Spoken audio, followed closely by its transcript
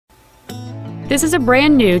This is a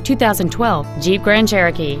brand new 2012 Jeep Grand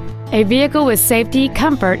Cherokee, a vehicle with safety,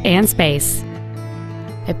 comfort, and space.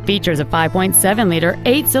 It features a 5.7-liter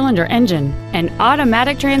 8-cylinder engine, an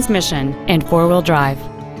automatic transmission, and 4-wheel drive.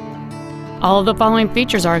 All of the following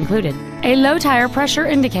features are included: a low tire pressure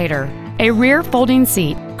indicator, a rear folding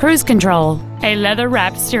seat, cruise control, a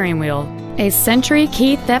leather-wrapped steering wheel, a Sentry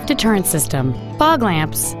key theft deterrent system, fog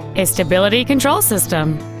lamps, a stability control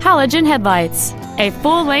system, halogen headlights, a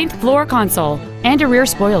full-length floor console, and a rear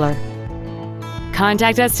spoiler.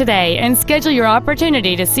 Contact us today and schedule your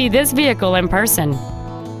opportunity to see this vehicle in person.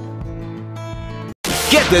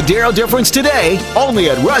 Get the Darrow difference today, only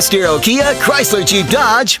at Russ Darrow Kia, Chrysler Jeep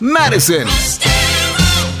Dodge, Madison.